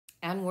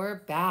And we're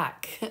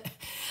back.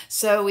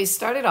 So we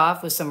started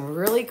off with some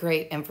really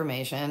great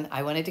information.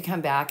 I wanted to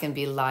come back and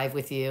be live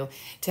with you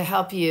to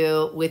help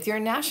you with your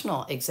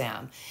national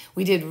exam.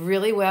 We did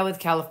really well with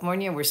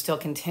California. We're still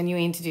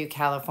continuing to do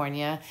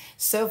California.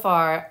 So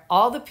far,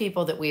 all the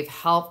people that we've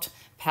helped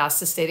pass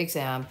the state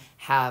exam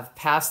have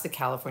passed the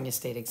California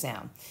state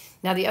exam.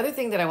 Now, the other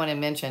thing that I want to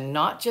mention,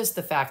 not just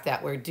the fact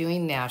that we're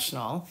doing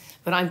national,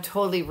 but I'm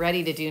totally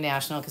ready to do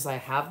national because I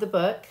have the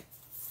book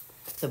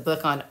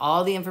on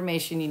all the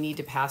information you need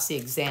to pass the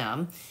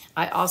exam.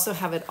 I also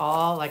have it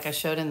all, like I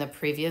showed in the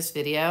previous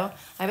video,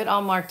 I have it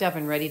all marked up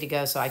and ready to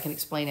go so I can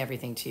explain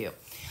everything to you.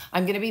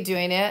 I'm going to be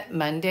doing it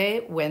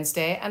Monday,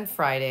 Wednesday, and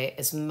Friday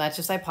as much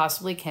as I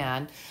possibly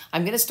can.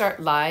 I'm going to start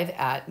live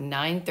at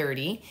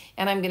 9:30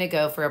 and I'm going to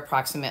go for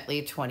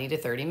approximately 20 to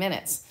 30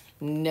 minutes.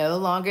 No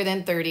longer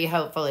than 30,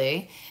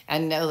 hopefully,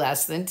 and no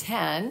less than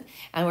 10.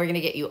 And we're going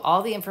to get you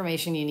all the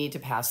information you need to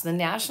pass the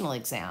national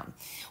exam.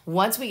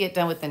 Once we get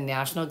done with the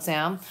national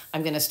exam,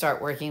 I'm going to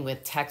start working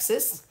with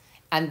Texas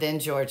and then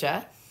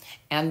Georgia.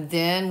 And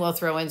then we'll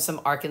throw in some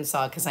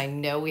Arkansas because I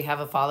know we have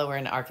a follower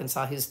in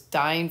Arkansas who's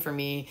dying for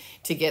me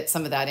to get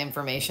some of that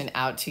information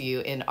out to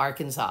you in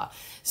Arkansas.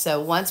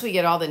 So once we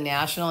get all the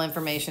national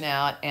information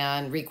out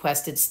and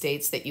requested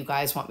states that you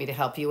guys want me to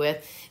help you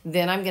with,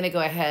 then I'm going to go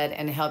ahead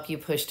and help you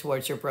push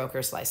towards your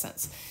broker's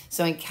license.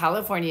 So in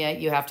California,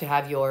 you have to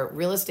have your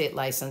real estate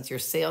license, your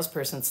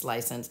salesperson's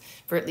license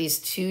for at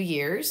least 2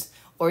 years,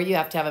 or you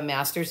have to have a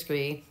master's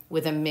degree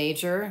with a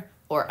major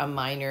or a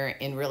minor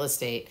in real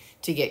estate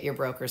to get your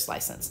broker's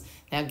license.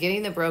 Now,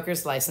 getting the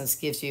broker's license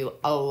gives you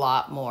a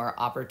lot more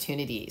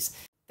opportunities.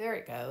 There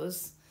it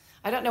goes.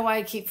 I don't know why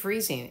I keep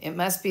freezing. It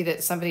must be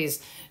that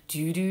somebody's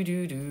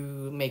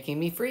making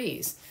me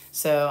freeze.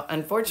 So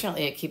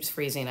unfortunately, it keeps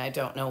freezing. I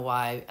don't know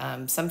why.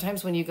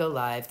 Sometimes when you go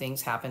live,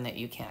 things happen that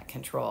you can't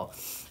control.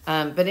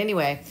 But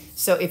anyway,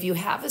 so if you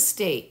have a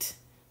state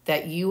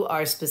that you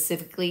are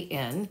specifically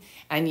in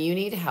and you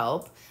need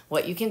help,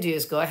 what you can do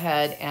is go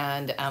ahead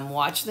and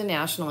watch the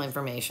national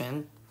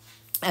information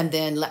and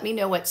then let me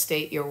know what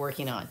state you're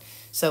working on.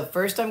 So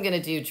first I'm going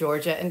to do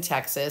Georgia and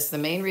Texas. The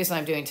main reason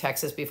I'm doing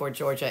Texas before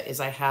Georgia is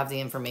I have the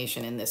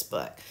information in this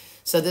book.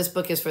 So this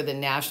book is for the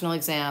national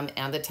exam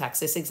and the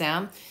Texas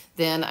exam.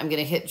 Then I'm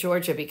going to hit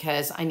Georgia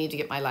because I need to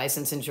get my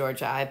license in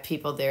Georgia. I have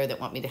people there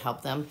that want me to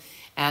help them.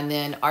 And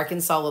then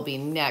Arkansas will be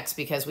next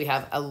because we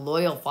have a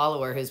loyal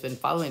follower who's been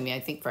following me, I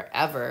think,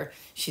 forever.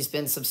 She's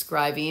been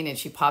subscribing and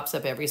she pops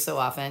up every so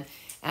often.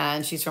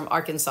 And she's from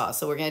Arkansas.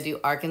 So we're going to do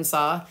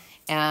Arkansas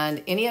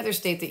and any other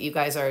state that you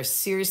guys are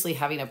seriously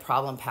having a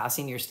problem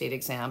passing your state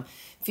exam.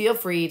 Feel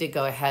free to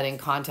go ahead and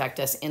contact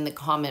us in the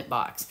comment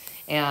box.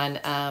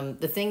 And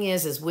the thing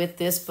is with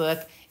this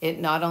book, it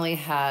not only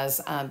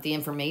has the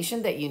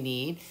information that you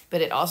need,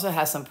 but it also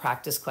has some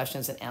practice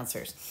questions and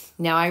answers.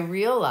 Now, I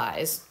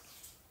realize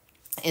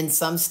in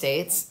some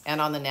states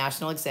and on the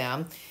national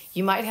exam,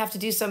 you might have to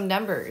do some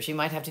numbers. You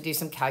might have to do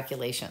some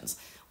calculations.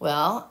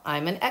 Well,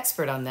 I'm an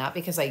expert on that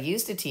because I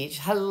used to teach.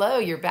 Hello,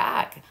 you're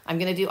back. I'm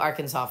going to do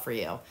Arkansas for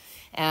you.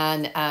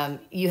 And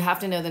you have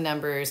to know the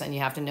numbers and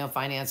you have to know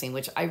financing,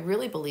 which I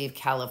really believe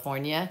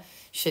California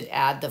should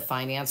add the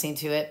financing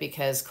to it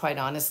because quite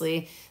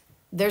honestly,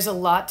 there's a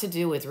lot to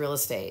do with real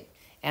estate.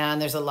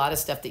 And there's a lot of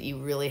stuff that you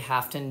really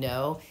have to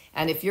know.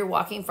 And if you're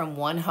walking from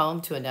one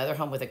home to another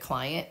home with a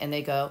client and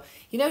they go,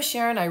 you know,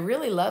 Sharon, I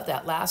really love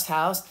that last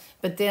house,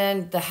 but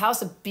then the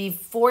house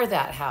before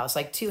that house,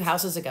 like 2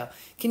 houses ago,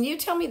 can you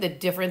tell me the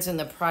difference in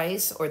the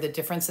price or the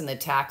difference in the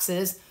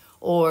taxes?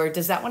 Or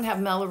does that one have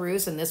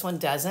Melrose and this one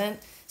doesn't?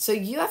 So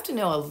you have to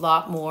know a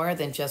lot more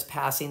than just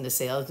passing the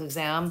sales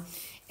exam.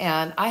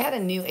 And I had a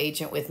new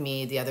agent with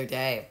me the other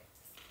day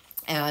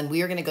and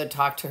we were going to go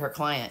talk to her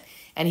client.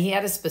 And he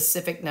had a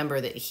specific number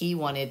that he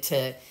wanted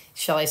to,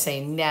 shall I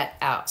say, net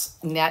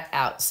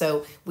out.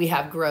 So we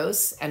have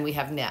gross and we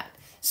have net.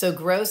 So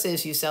gross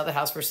is you sell the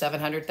house for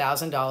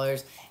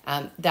 $700,000.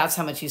 That's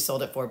how much you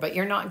sold it for. But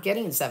you're not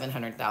getting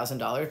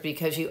 $700,000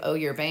 because you owe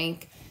your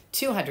bank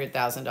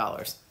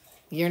 $200,000.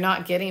 You're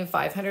not getting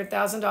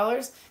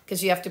 $500,000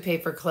 because you have to pay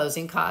for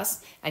closing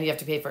costs and you have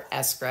to pay for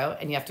escrow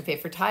and you have to pay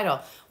for title.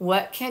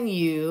 What can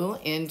you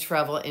in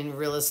trouble in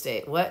real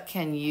estate? What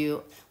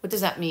does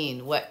that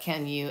mean? What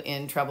can you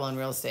in trouble in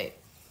real estate?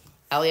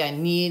 Ellie, I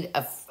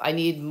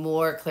need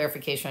more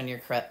clarification on your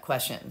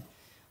question.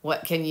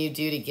 What can you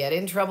do to get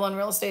in trouble in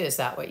real estate? Is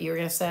that what you were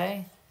going to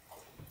say?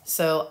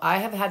 So I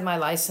have had my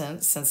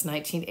license since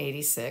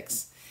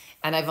 1986.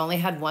 And I've only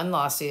had one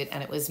lawsuit,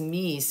 and it was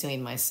me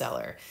suing my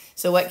seller.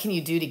 So what can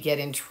you do to get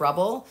in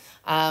trouble?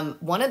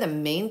 One of the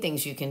main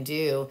things you can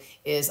do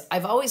is I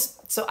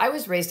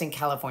was raised in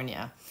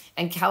California,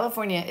 and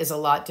California is a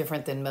lot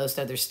different than most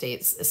other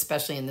states,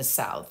 especially in the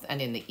South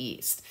and in the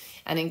East.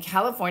 And in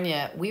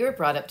California, we were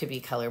brought up to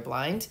be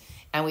colorblind,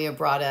 and we were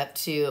brought up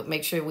to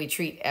make sure we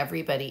treat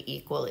everybody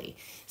equally.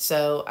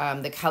 So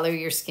the color of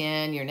your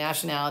skin, your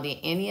nationality,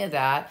 any of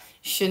that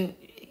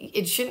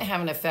shouldn't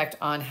have an effect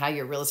on how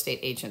your real estate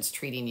agent's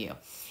treating you.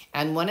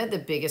 And one of the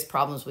biggest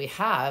problems we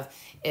have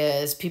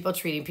is people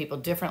treating people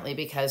differently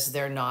because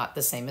they're not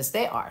the same as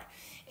they are.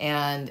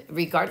 And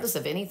regardless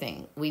of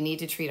anything, we need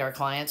to treat our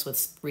clients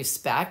with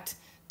respect,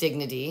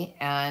 dignity,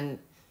 and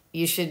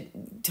you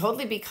should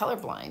totally be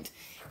colorblind.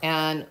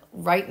 And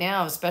right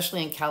now,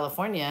 especially in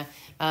California,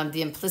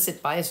 the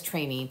implicit bias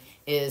training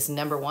is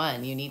number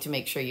one. You need to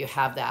make sure you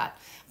have that.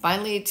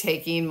 Finally,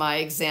 taking my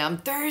exam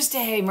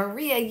Thursday.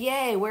 Maria,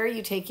 yay. Where are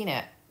you taking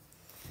it?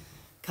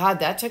 God,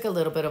 that took a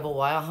little bit of a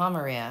while, huh,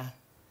 Maria?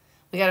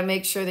 We got to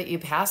make sure that you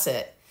pass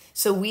it.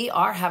 So we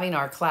are having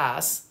our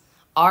class.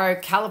 Our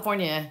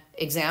California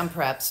exam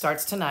prep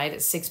starts tonight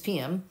at 6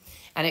 p.m.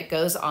 and it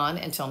goes on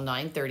until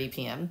 9:30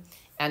 p.m.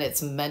 And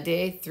it's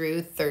Monday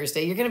through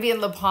Thursday. You're going to be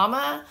in La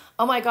Palma?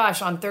 Oh my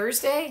gosh, on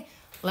Thursday?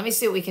 Let me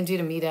see what we can do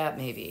to meet up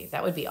maybe.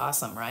 That would be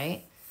awesome,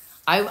 right?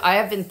 I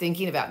have been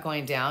thinking about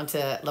going down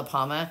to La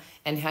Palma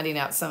and handing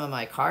out some of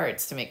my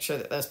cards to make sure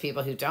that those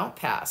people who don't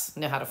pass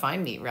know how to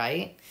find me,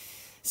 right?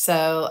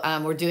 So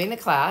we're doing the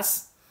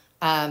class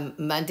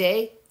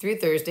Monday through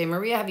Thursday.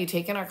 Maria, have you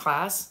taken our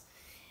class?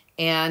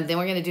 And then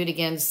we're going to do it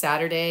again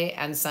Saturday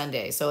and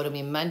Sunday. So it'll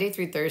be Monday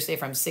through Thursday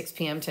from 6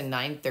 p.m. to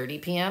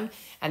 9:30 p.m.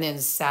 And then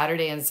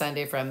Saturday and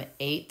Sunday from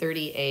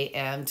 8:30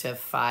 a.m. to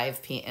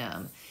 5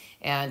 p.m.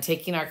 And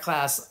taking our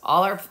class,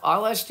 all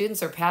our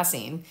students are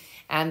passing.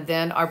 And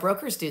then our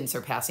broker students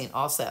are passing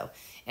also.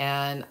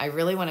 And I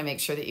really want to make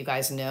sure that you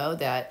guys know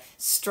that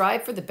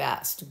strive for the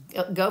best.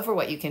 Go for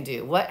what you can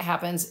do. What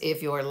happens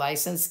if your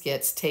license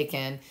gets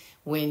taken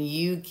when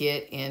you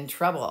get in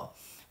trouble?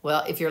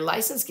 Well, if your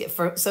license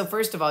so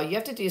first of all, you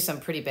have to do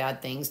some pretty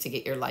bad things to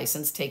get your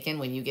license taken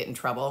when you get in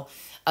trouble.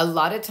 A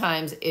lot of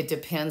times it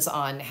depends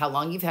on how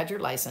long you've had your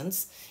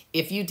license,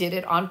 if you did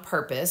it on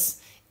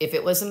purpose, if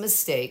it was a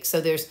mistake.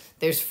 So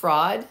there's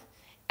fraud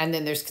and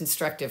then there's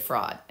constructive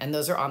fraud, and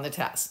those are on the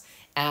test.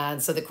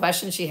 And so the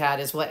question she had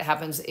is, what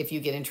happens if you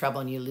get in trouble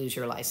and you lose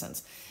your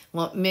license?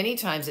 Well, many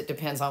times it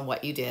depends on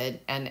what you did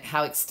and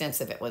how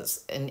extensive it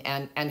was and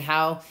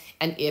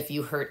if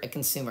you hurt a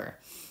consumer.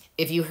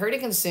 If you hurt a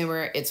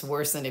consumer, it's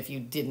worse than if you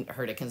didn't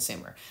hurt a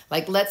consumer.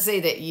 Like, let's say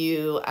that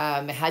you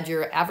had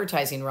your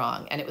advertising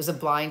wrong and it was a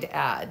blind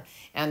ad,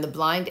 and the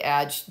blind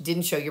ad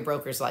didn't show your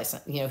broker's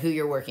license, who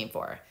you're working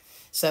for.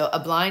 So a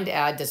blind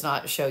ad does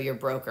not show your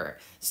broker.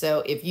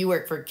 So if you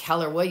work for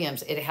Keller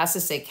Williams, it has to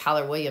say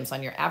Keller Williams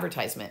on your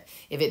advertisement.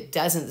 If it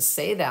doesn't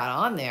say that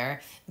on there,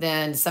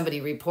 then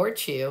somebody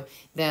reports you,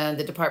 then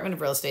the Department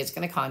of Real Estate is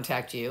going to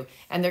contact you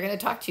and they're going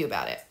to talk to you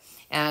about it.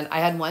 And I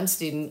had one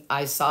student,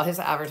 I saw his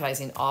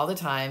advertising all the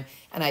time,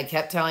 and I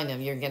kept telling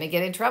him, you're going to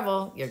get in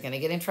trouble. You're going to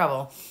get in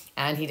trouble.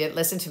 And he didn't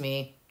listen to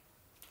me.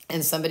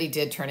 And somebody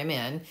did turn him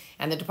in,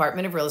 and the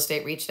Department of Real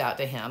Estate reached out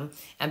to him.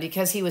 And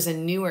because he was a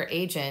newer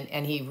agent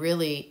and he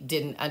really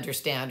didn't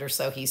understand, or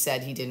so he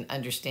said, he didn't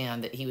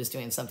understand that he was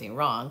doing something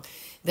wrong,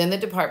 then the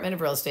Department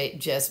of Real Estate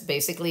just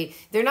basically,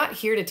 they're not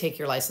here to take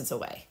your license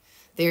away.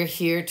 They're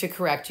here to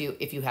correct you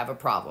if you have a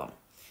problem.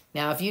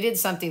 Now, if you did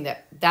something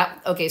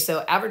okay,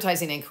 so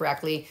advertising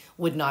incorrectly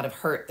would not have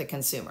hurt the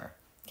consumer,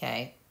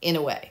 okay, in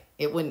a way.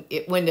 It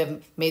wouldn't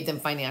have made them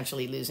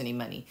financially lose any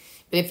money.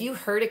 But if you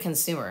hurt a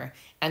consumer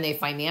and they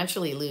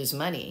financially lose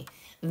money,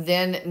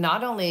 then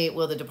not only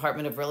will the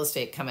Department of Real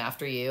Estate come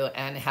after you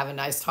and have a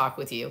nice talk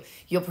with you,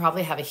 you'll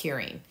probably have a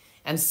hearing.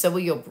 And so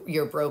will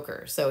your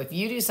broker. So if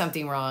you do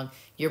something wrong,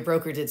 your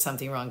broker did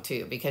something wrong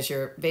too, because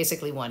you're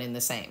basically one in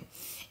the same.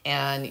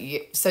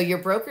 And so your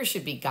broker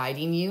should be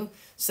guiding you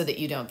so that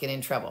you don't get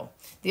in trouble.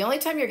 The only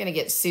time you're going to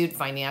get sued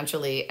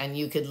financially and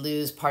you could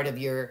lose part of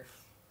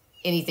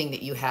anything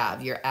that you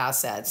have, your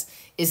assets,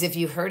 is if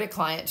you hurt a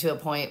client to a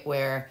point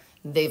where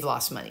they've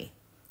lost money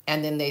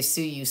and then they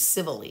sue you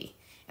civilly.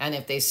 And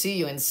if they sue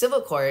you in civil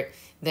court,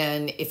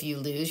 then if you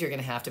lose, you're going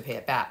to have to pay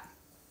it back.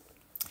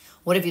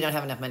 What if you don't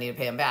have enough money to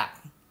pay them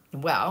back?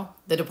 Well,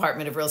 the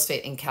Department of Real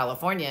Estate in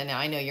California, now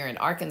I know you're in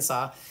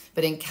Arkansas,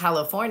 but in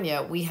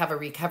California, we have a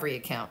recovery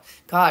account.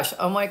 Gosh,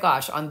 oh my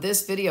gosh, on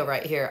this video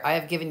right here, I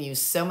have given you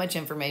so much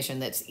information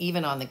that's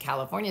even on the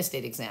California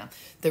state exam.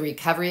 The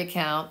recovery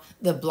account,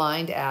 the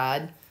blind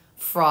ad,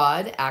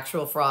 fraud,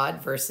 actual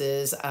fraud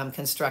versus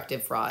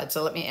constructive fraud.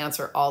 So let me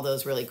answer all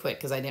those really quick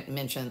because I didn't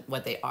mention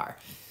what they are.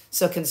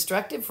 So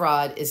constructive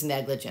fraud is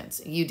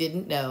negligence. You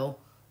didn't know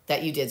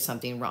that you did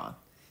something wrong.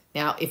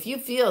 Now, if you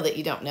feel that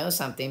you don't know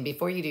something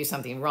before you do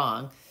something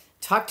wrong,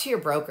 talk to your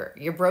broker.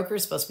 Your broker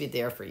is supposed to be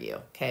there for you,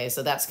 okay?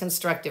 So that's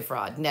constructive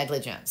fraud,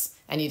 negligence,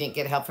 and you didn't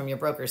get help from your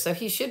broker. So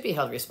he should be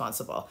held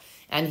responsible,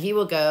 and he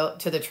will go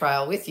to the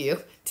trial with you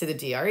to the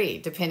DRE,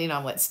 depending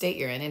on what state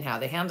you're in and how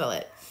they handle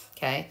it,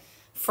 okay?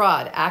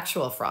 Fraud,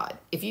 actual fraud.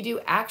 If you do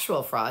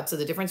actual fraud, so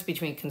the difference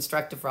between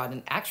constructive fraud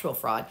and actual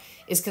fraud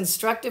is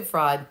constructive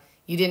fraud,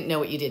 you didn't know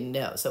what you didn't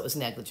know, so it was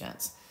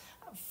negligence.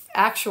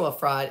 Actual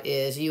fraud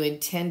is you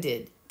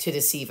intended to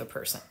deceive a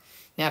person.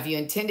 Now, if you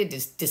intended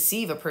to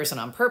deceive a person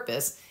on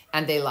purpose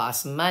and they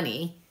lost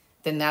money,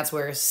 then that's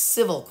where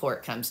civil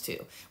court comes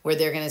to, where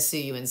they're going to sue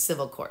you in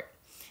civil court.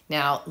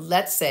 Now,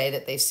 let's say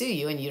that they sue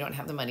you and you don't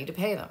have the money to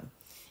pay them.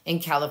 In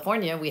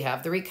California, we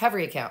have the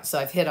recovery account. So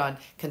I've hit on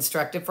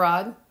constructive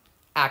fraud,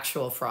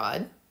 actual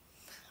fraud,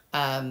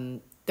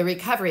 the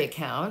recovery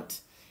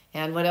account,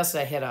 and what else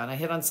did I hit on? I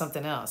hit on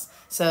something else.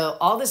 So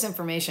all this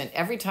information,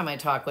 every time I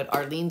talk, what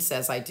Arlene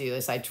says I do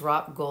is I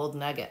drop gold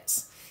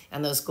nuggets.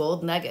 And those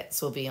gold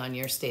nuggets will be on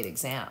your state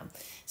exam.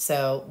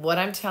 So what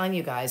I'm telling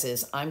you guys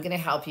is I'm going to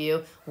help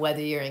you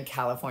whether you're in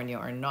California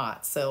or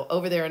not. So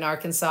over there in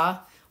Arkansas,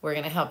 we're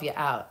going to help you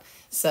out.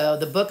 So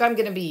the book I'm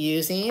going to be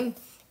using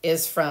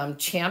is from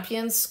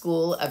Champion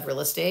School of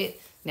Real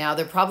Estate. Now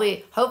they're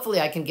probably,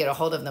 hopefully I can get a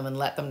hold of them and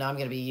let them know I'm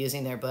going to be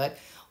using their book.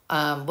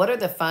 What are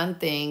the fun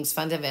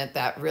event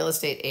that real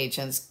estate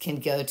agents can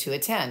go to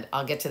attend?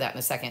 I'll get to that in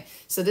a second.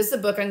 So this is the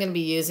book I'm going to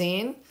be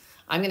using.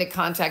 I'm going to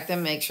contact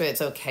them, make sure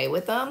it's okay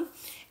with them.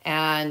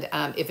 And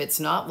if it's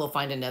not, we'll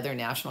find another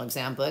national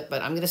exam book.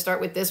 But I'm going to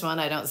start with this one.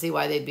 I don't see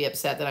why they'd be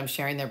upset that I'm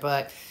sharing their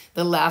book.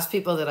 The last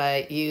people that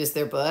I used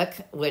their book,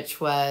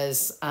 which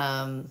was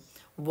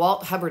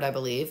Walt Hubbard, I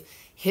believe.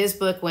 His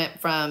book went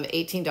from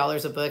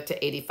 $18 a book to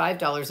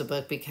 $85 a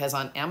book because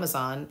on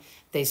Amazon,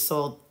 they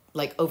sold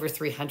like over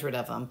 300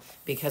 of them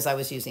because I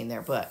was using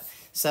their book.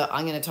 So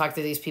I'm going to talk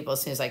to these people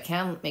as soon as I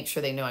can, make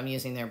sure they know I'm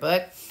using their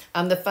book.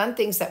 The fun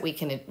things that we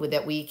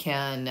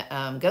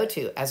can go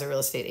to as a real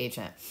estate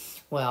agent.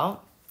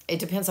 Well, it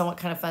depends on what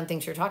kind of fun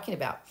things you're talking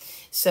about.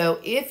 So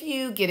if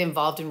you get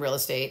involved in real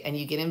estate and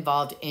you get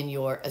involved in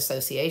your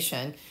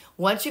association,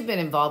 once you've been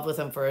involved with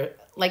them for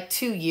like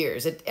 2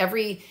 years,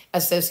 every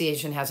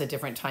association has a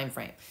different time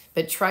frame.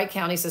 But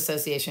Tri-Counties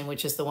Association,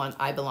 which is the one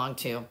I belong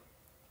to,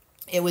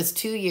 it was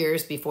 2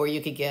 years before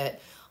you could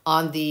get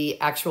on the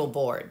actual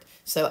board.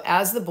 So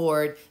as the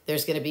board,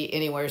 there's going to be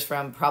anywhere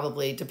from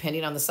probably,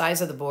 depending on the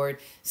size of the board,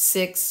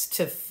 6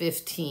 to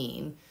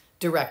 15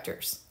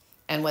 directors.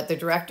 And what the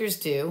directors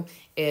do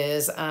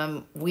is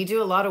we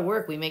do a lot of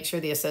work. We make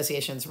sure the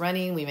association's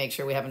running. We make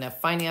sure we have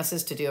enough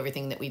finances to do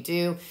everything that we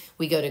do.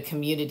 We go to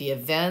community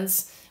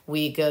events.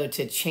 We go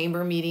to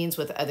chamber meetings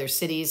with other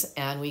cities,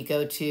 and we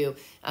go to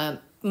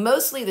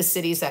mostly the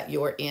cities that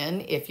you're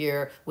in if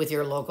you're with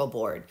your local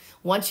board.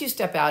 Once you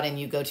step out and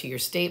you go to your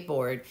state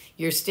board,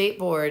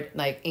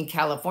 like in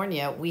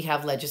California, we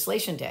have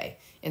Legislation Day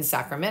in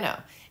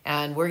Sacramento.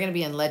 And we're going to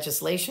be in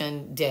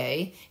Legislation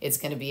Day. It's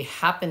going to be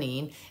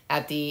happening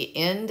at the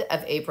end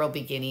of April,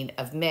 beginning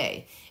of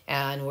May.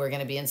 And we're going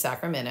to be in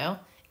Sacramento.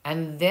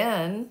 And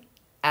then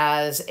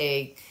as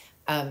a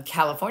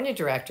California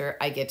director,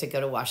 I get to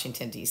go to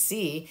Washington,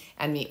 D.C.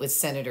 and meet with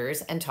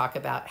senators and talk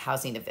about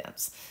housing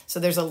events. So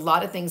there's a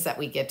lot of things that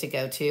we get to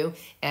go to.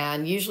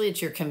 And usually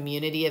it's your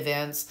community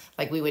events.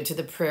 Like we went to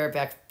the prayer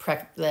breakfast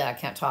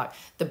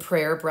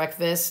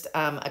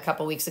a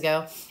couple weeks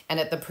ago. And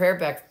at the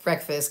prayer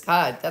breakfast,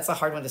 God, that's a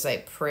hard one to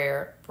say,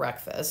 prayer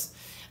breakfast.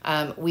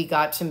 We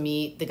got to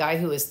meet the guy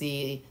who was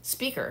the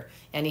speaker,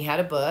 and he had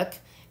a book.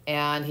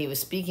 And he was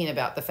speaking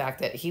about the fact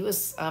that he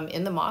was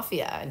in the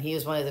mafia, and he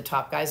was one of the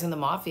top guys in the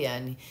mafia,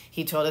 and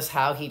he told us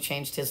how he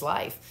changed his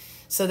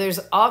life. So there's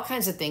all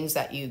kinds of things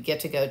that you get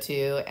to go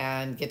to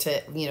and get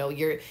to,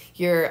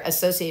 your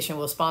association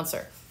will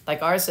sponsor.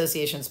 Like our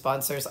association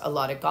sponsors a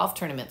lot of golf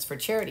tournaments for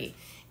charity.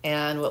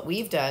 And what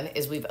we've done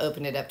is we've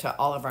opened it up to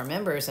all of our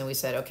members, and we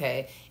said,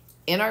 okay,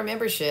 in our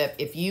membership,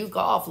 if you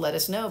golf, let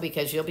us know,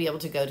 because you'll be able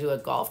to go to a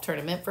golf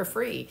tournament for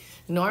free.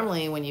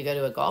 Normally, when you go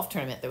to a golf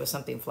tournament, there was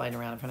something flying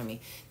around in front of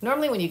me.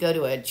 Normally, when you go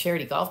to a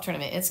charity golf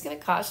tournament, it's going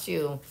to cost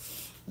you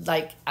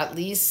like at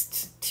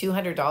least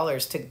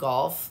 $200 to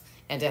golf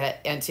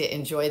and to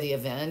enjoy the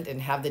event and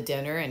have the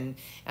dinner. And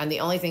the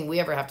only thing we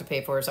ever have to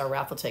pay for is our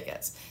raffle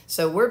tickets.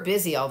 So we're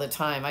busy all the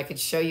time. I could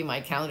show you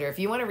my calendar. If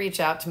you want to reach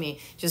out to me,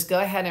 just go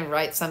ahead and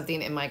write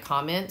something in my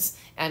comments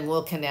and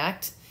we'll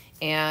connect.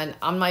 And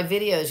on my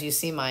videos, you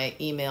see my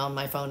email,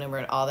 my phone number,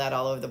 and all that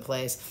all over the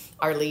place.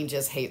 Arlene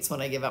just hates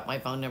when I give up my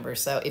phone number.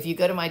 So if you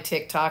go to my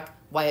TikTok,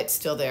 why it's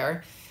still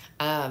there,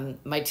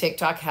 my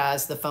TikTok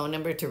has the phone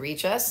number to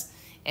reach us.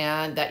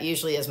 And that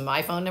usually is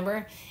my phone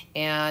number.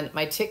 And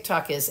my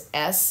TikTok is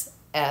SS,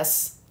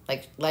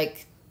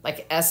 like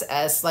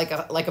SS, like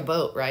a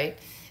boat, right?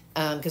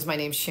 Because my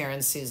name's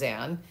Sharon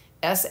Suzanne,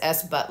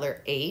 SS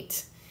Butler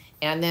 8.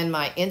 And then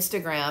my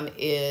Instagram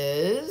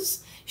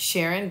is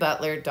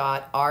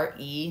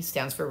SharonButler.RE,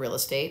 stands for real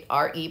estate,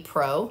 RE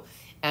Pro.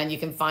 And you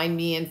can find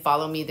me and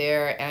follow me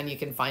there, and you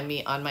can find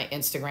me on my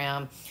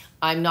Instagram.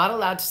 I'm not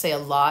allowed to say a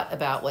lot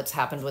about what's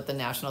happened with the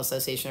National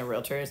Association of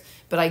Realtors,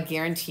 but I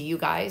guarantee you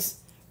guys,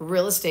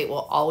 real estate will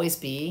always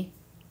be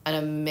an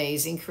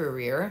amazing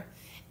career.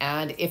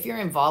 And if you're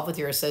involved with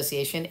your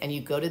association and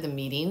you go to the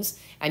meetings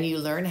and you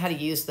learn how to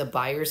use the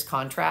buyer's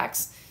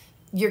contracts,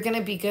 you're going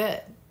to be good,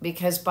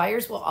 because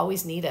buyers will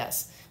always need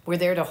us. We're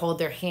there to hold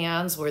their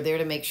hands. We're there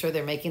to make sure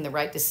they're making the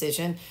right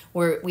decision.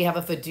 We have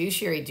a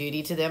fiduciary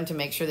duty to them to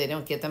make sure they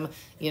don't get them,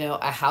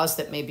 a house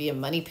that may be a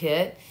money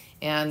pit.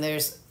 And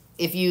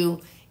if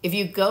you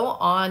go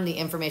on the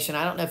information,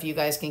 I don't know if you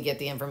guys can get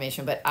the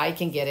information, but I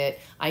can get it.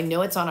 I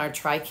know it's on our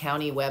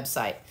Tri-County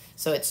website.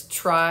 So it's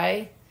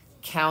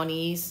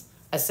Tri-Counties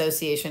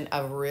Association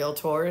of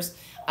Realtors.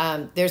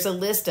 There's a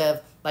list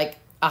of like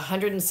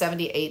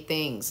 178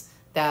 things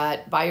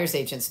that buyer's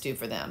agents do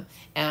for them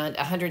and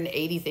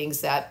 180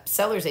 things that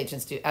seller's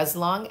agents do, as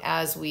long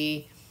as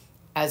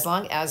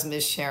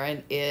Miss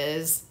Sharon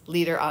is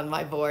leader on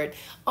my board.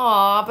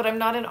 Aw, but I'm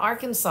not in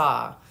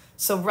Arkansas.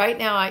 So right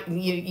now,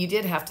 you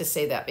did have to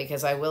say that,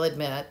 because I will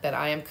admit that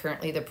I am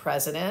currently the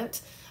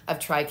president of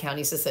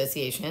Tri-Counties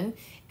Association.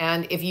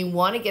 And if you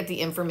want to get the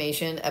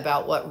information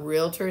about what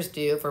realtors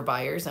do for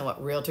buyers and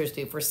what realtors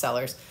do for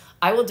sellers,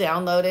 I will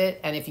download it.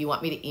 And if you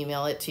want me to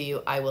email it to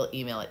you, I will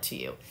email it to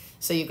you.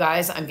 So you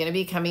guys, I'm going to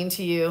be coming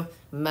to you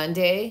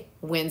Monday,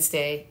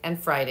 Wednesday, and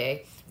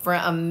Friday for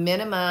a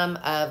minimum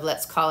of,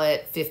 let's call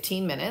it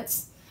 15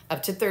 minutes,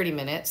 up to 30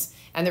 minutes.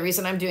 And the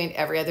reason I'm doing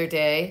every other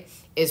day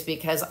is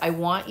because I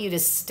want you to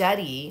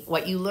study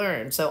what you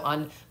learn. So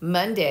on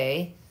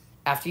Monday,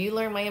 after you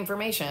learn my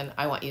information,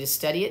 I want you to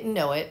study it and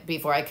know it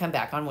before I come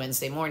back on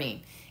Wednesday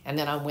morning. And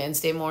then on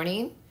Wednesday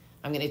morning,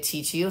 I'm going to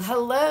teach you.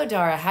 Hello,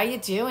 Dara. How you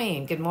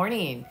doing? Good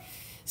morning.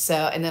 So,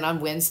 and then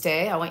on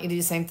Wednesday, I want you to do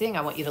the same thing.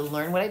 I want you to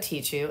learn what I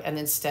teach you and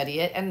then study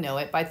it and know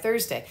it by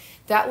Thursday.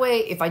 That way,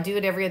 if I do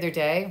it every other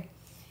day,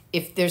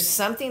 if there's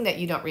something that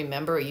you don't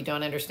remember or you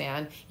don't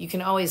understand, you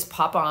can always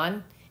pop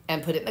on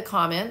and put it in the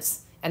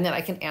comments, and then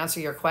I can answer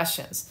your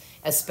questions,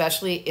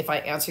 especially if I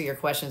answer your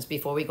questions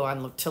before we go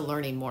on to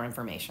learning more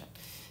information.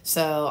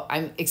 So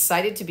I'm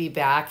excited to be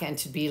back and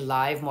to be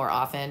live more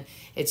often.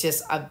 It's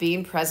just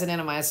being president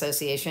of my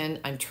association,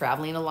 I'm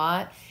traveling a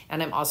lot,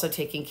 and I'm also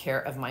taking care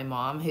of my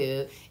mom,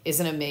 who is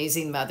an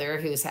amazing mother,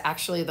 who's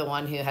actually the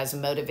one who has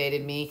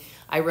motivated me.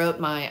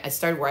 I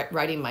started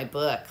writing my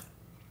book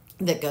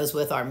that goes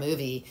with our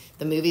movie.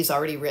 The movie's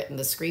already written,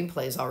 the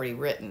screenplay's already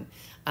written.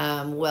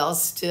 Well,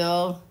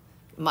 still,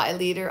 my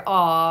leader,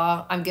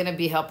 I'm gonna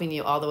be helping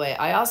you all the way.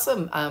 I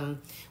also,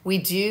 we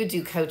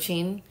do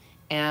coaching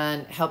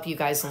and help you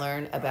guys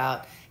learn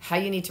about how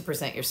you need to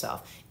present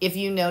yourself. If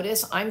you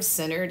notice, I'm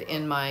centered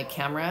in my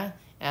camera,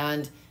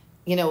 and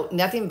you know,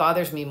 nothing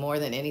bothers me more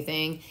than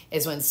anything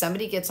is when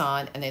somebody gets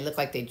on and they look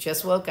like they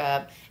just woke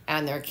up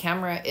and their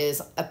camera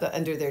is up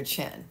under their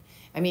chin.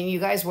 I mean, you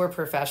guys, we're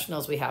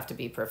professionals. We have to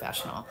be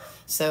professional.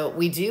 So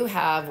we do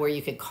have where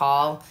you could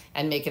call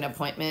and make an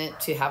appointment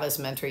to have us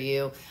mentor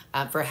you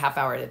for a half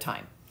hour at a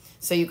time.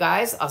 So you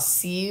guys, I'll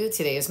see you.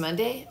 Today is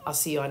Monday. I'll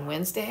see you on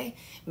Wednesday.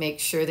 Make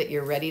sure that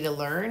you're ready to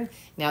learn.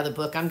 Now, the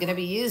book I'm going to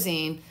be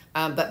using,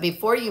 but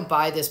before you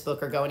buy this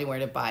book or go anywhere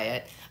to buy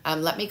it,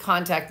 let me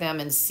contact them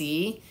and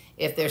see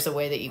if there's a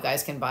way that you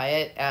guys can buy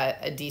it at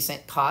a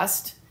decent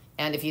cost.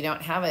 And if you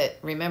don't have it,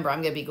 remember,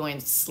 I'm going to be going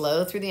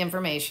slow through the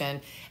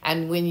information.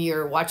 And when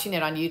you're watching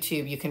it on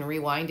YouTube, you can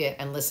rewind it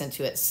and listen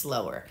to it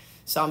slower.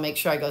 So I'll make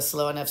sure I go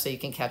slow enough so you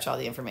can catch all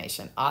the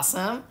information.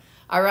 Awesome.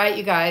 All right,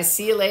 you guys,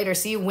 see you later.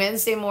 See you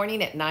Wednesday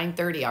morning at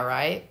 9:30, all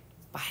right?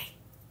 Bye.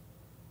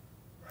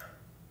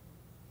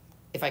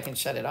 If I can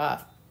shut it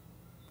off.